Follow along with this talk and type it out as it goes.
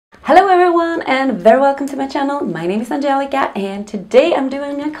everyone, and very welcome to my channel. My name is Angelica and today I'm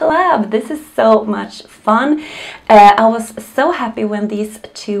doing a collab. This is so much fun. I was so happy when these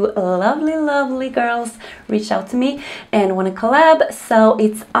two lovely girls reached out to me and want to collab. So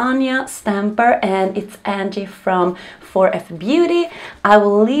it's Anya Stamper and it's Angie from 4F Beauty. I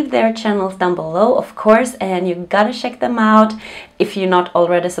will leave their channels down below, of course, and you gotta check them out if you're not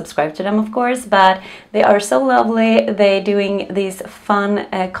already subscribed to them, of course. But they are so lovely. They're doing these fun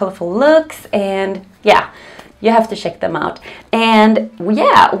colorful looks, and yeah, you have to check them out. And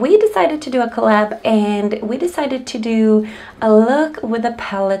yeah, we decided to do a collab, and we decided to do a look with a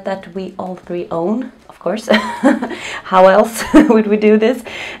palette that we all three own, of course. How else would we do this?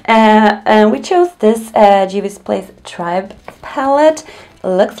 And we chose this Juvia's Place Tribe palette.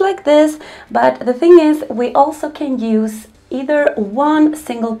 Looks like this, but the thing is, we also can use either one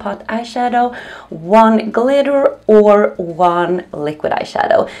single pot eyeshadow, one glitter, or one liquid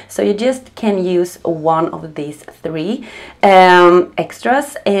eyeshadow. So you just can use one of these three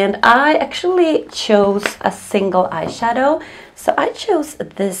extras. And I actually chose a single eyeshadow. So I chose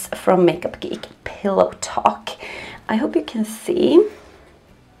this from Makeup Geek, Pillow Talk. I hope you can see.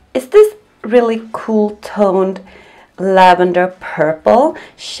 It's this really cool toned lavender purple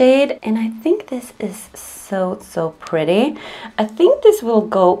shade, and I think this is so pretty. I think this will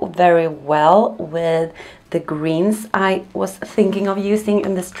go very well with the greens I was thinking of using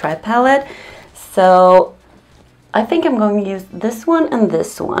in this tri palette. So I think I'm going to use this one and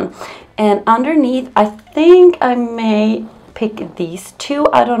this one, and underneath I think I may pick these two.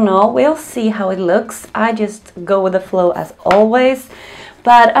 I don't know, we'll see how it looks. I just go with the flow as always,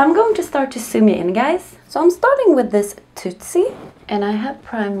 but I'm going to start to zoom you in, guys. So I'm starting with this Tootsie, and I have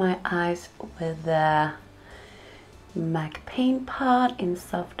primed my eyes with the MAC Paint Pot in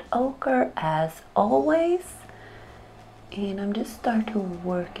Soft Ochre as always. And I'm just starting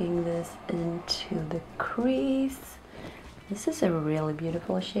working this into the crease. This is a really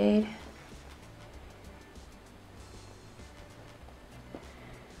beautiful shade.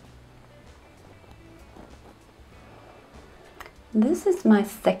 This is my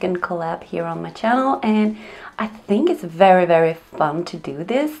second collab here on my channel, and I think it's very fun to do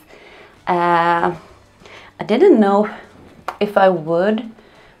this. I didn't know if I would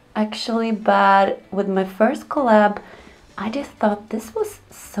actually, but with my first collab I just thought this was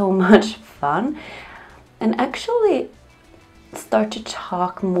so much fun, and actually start to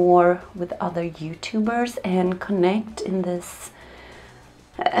talk more with other YouTubers and connect in this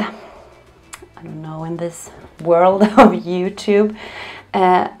I don't know, in this world of YouTube,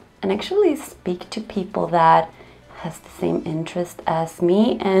 and actually speak to people that has the same interest as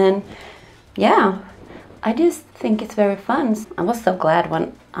me. And yeah, I just think it's very fun. I was so glad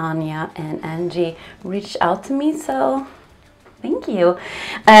when Anya and Angie reached out to me, so thank you.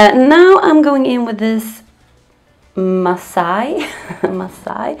 Now I'm going in with this Masai,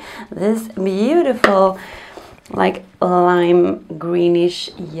 this beautiful like lime greenish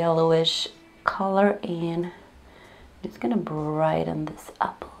yellowish color, and I'm just gonna brighten this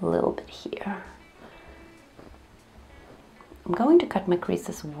up a little bit here. I'm going to cut my crease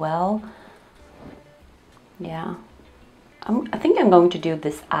as well. Yeah, I think I'm going to do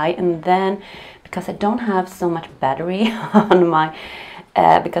this eye, and then because I don't have so much battery on my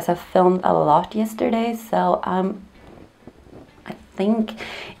because I filmed a lot yesterday, so I think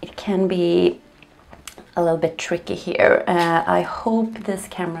it can be a little bit tricky here. I hope this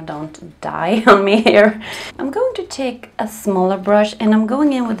camera don't die on me here. I'm going to take a smaller brush, and I'm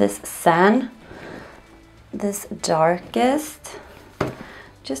going in with this sand, this darkest,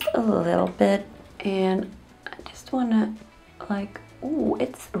 just a little bit, and I just want to like, ooh,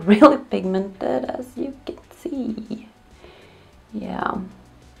 it's really pigmented as you can see. Yeah,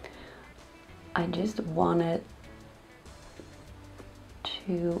 I just wanted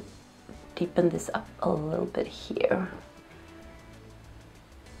to deepen this up a little bit here.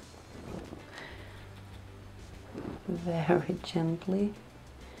 Very gently.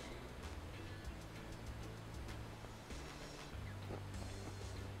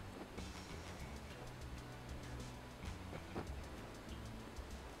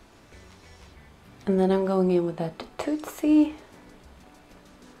 And then I'm going in with that Tootsie,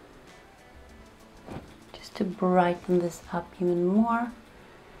 just to brighten this up even more.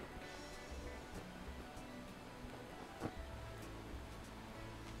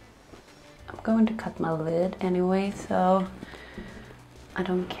 Going to cut my lid anyway, so I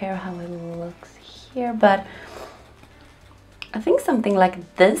don't care how it looks here, but I think something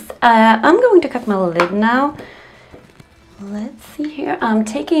like this. I'm going to cut my lid now. Let's see here. I'm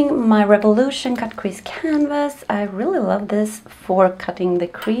taking my Revolution cut crease canvas. I really love this for cutting the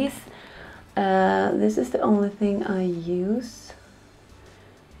crease. This is the only thing I use.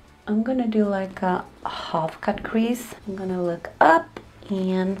 I'm gonna do like a half cut crease. I'm gonna look up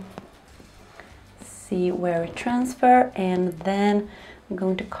and see where it transfer, and then I'm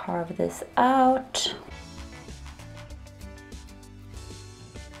going to carve this out.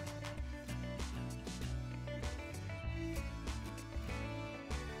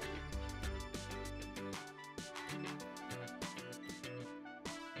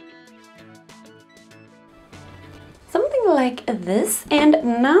 Something like this. And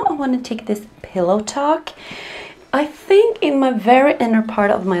now I want to take this Pillow Talk. I think in my very inner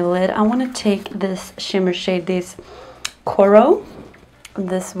part of my lid, I want to take this shimmer shade, this Coral.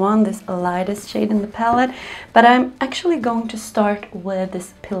 This one, this lightest shade in the palette. But I'm actually going to start with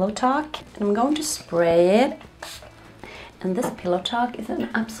this Pillow Talk. And I'm going to spray it. And this Pillow Talk is an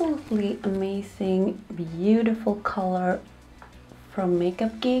absolutely amazing, beautiful color from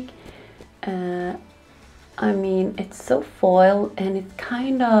Makeup Geek. I mean, it's so foil, and it's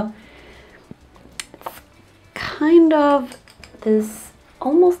kind of this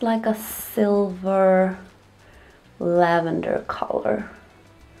almost like a silver lavender color.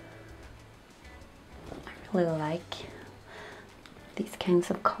 I really like these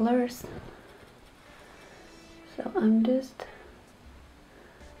kinds of colors. So I'm just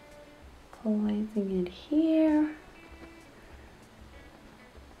placing it here.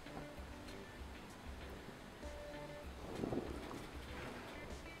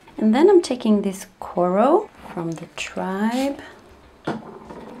 And then I'm taking this Coral from the Tribe. And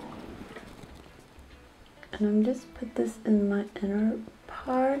I'm just put this in my inner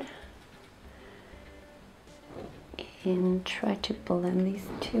part. And try to blend these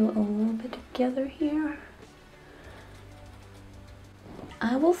two a little bit together here.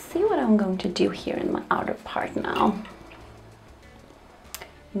 I will see what I'm going to do here in my outer part now.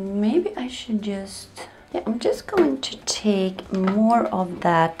 Maybe I should just... yeah, I'm just going to take more of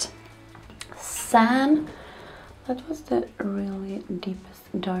that sand. That was the really deepest,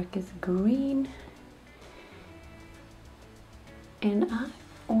 darkest green. And I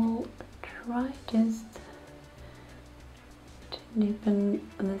will try just to deepen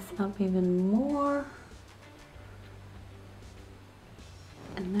this up even more.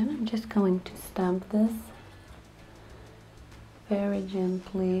 And then I'm just going to stamp this very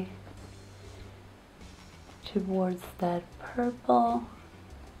gently towards that purple.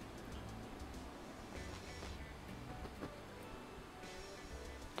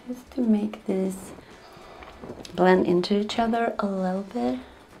 Just to make this blend into each other a little bit.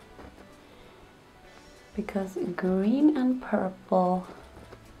 Because green and purple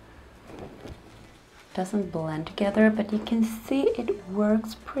doesn't blend together, but you can see it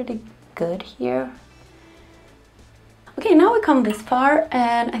works pretty good here. Okay, now we come this far,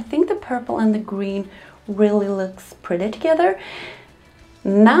 and I think the purple and the green really looks pretty together.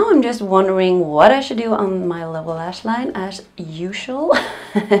 Now I'm just wondering what I should do on my lower lash line. As usual,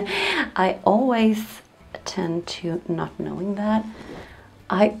 I always tend to not knowing that.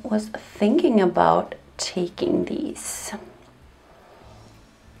 I was thinking about taking these,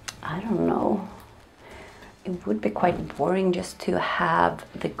 I don't know, it would be quite boring just to have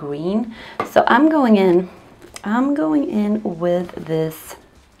the green. So I'm going in with this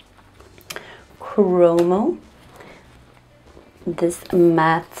Chromo, this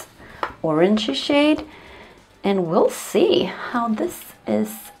matte orangey shade, and we'll see how this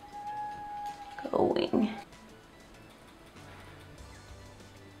is going.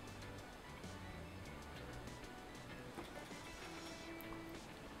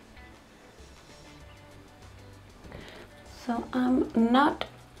 So I'm not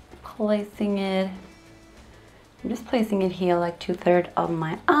placing it, I'm just placing it here like 2/3 of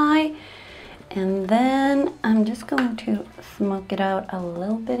my eye, and then I'm just going to smoke it out a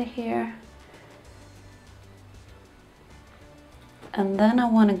little bit here. And then I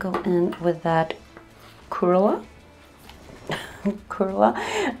want to go in with that Kurla,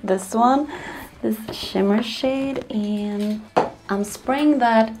 this one, this shimmer shade, and I'm spraying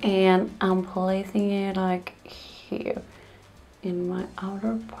that and I'm placing it like here in my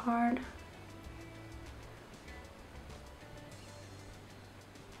outer part.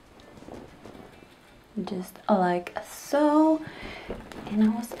 Just like so. And I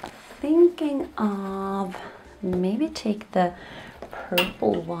was thinking of maybe take the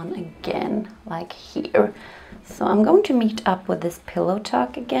purple one again, like here. So I'm going to meet up with this Pillow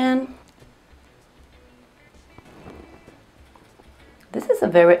Talk again. This is a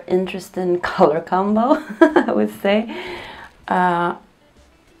very interesting color combo, I would say.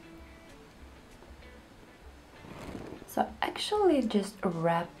 So actually just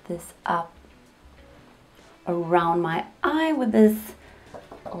wrap this up around my eye with this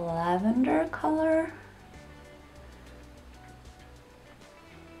lavender color.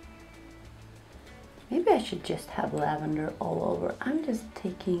 Maybe I should just have lavender all over. I'm just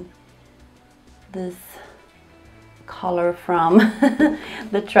taking this color from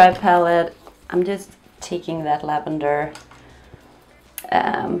the Tri palette. I'm just taking that lavender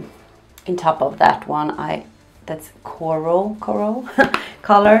in top of that one. That's coral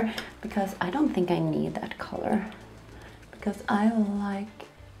color, because I don't think I need that color, because I like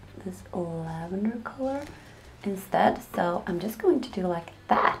this lavender color instead. So I'm just going to do like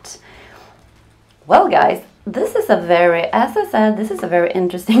that. Well guys, this is a very, as I said, this is a very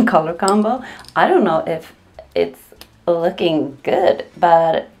interesting color combo. I don't know if it's looking good,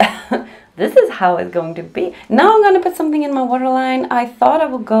 but this is how it's going to be. Now I'm going to put something in my waterline. I thought I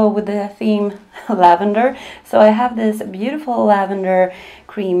would go with the theme lavender. So I have this beautiful lavender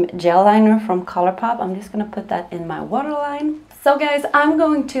cream gel liner from Colourpop. I'm just going to put that in my waterline. So guys, I'm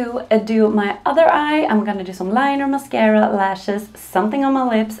going to do my other eye. I'm going to do some liner, mascara, lashes, something on my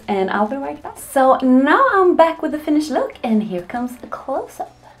lips, and I'll be right back. So now I'm back with the finished look, and here comes the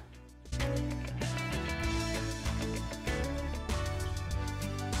close-up.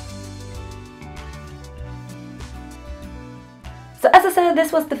 So as I said,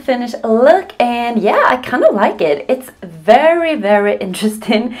 this was the finished look, and yeah, I kind of like it. It's very, very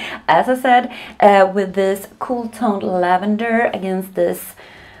interesting, as I said, with this cool toned lavender against this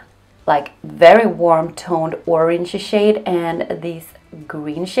like very warm toned orange shade and these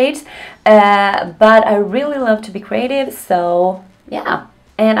green shades. But I really love to be creative, so yeah.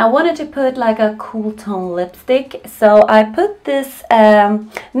 And I wanted to put like a cool tone lipstick, so I put this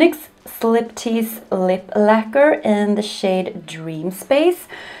NYX Tease lip lacquer in the shade Dream Space.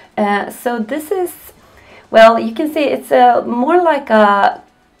 So this is, well, you can see it's more like a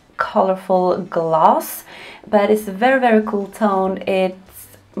colorful gloss, but it's very, very cool toned. It's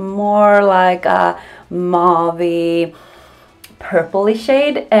more like a mauve purpley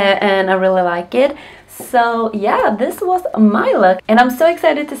shade, and I really like it. So yeah, this was my look, and I'm so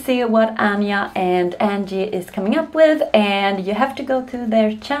excited to see what Anya and Angie is coming up with, and you have to go to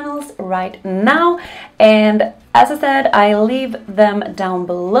their channels right now. And as I said, I leave them down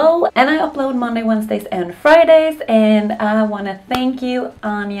below, and I upload Monday, Wednesdays and Fridays. And I want to thank you,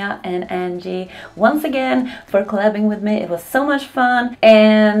 Anya and Angie, once again for collabing with me. It was so much fun,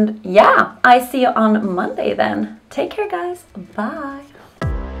 and yeah, I see you on Monday then. Take care guys, bye.